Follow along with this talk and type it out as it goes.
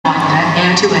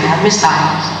air-to-air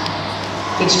missiles.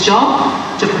 Its job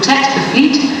to protect the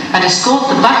fleet and escort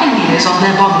the buccaneers on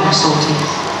their bombing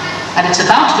sorties. And it's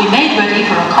about to be made ready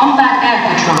for a combat air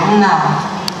patrol now.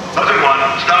 Button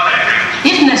 1, start entering.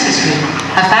 If necessary,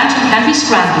 a Phantom can be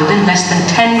scrambled in less than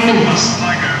 10 minutes,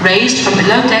 raised from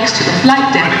below decks to the flight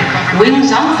deck,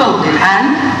 wings unfolded,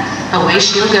 and away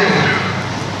she'll go.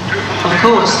 Of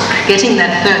course, getting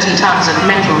that 30 tons of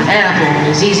metal airborne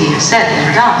is easier said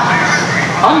than done.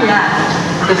 On land,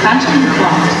 the Phantom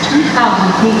requires 2,000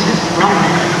 meters of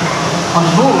runway. On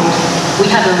board, we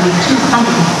have only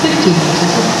 250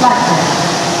 meters of flight deck,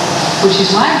 which is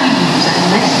why we use an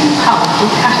immensely powerful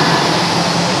catapult.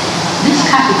 This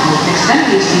catapult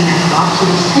accelerates the aircraft to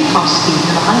its takeoff speed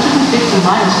of 150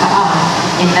 miles per hour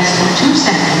in less than 2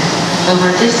 seconds over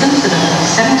a distance of about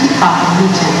 75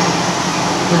 meters.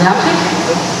 Without it,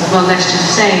 well, let's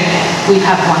just say we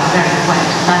have one very wet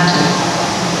Phantom.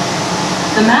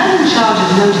 The man in charge of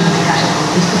loading the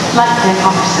catapult is the flight deck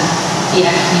officer, the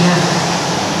FTO.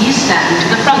 He is standing to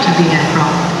the front of the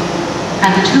aircraft,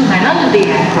 and the 2 men under the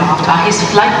aircraft are his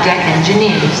flight deck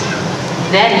engineers.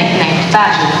 They're nicknamed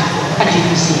Badgers, and you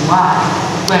can see why,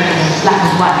 wearing their black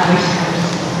and white waistcoats.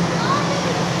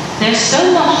 There's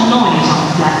so much noise on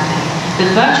the flight deck that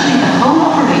virtually the whole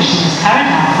operation is carried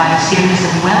out by a series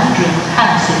of well-drilled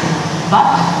hand signals,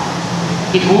 but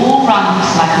it all runs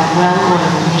like a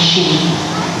well-oiled machine.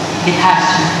 It has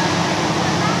to.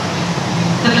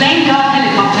 The Flame Guard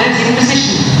helicopter is in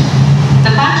position.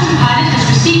 The Phantom pilot has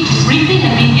received his briefing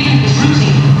and been given his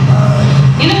routine.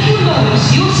 In a few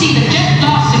moments, you'll see the jet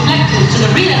blast deflectors to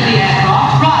the rear of the aircraft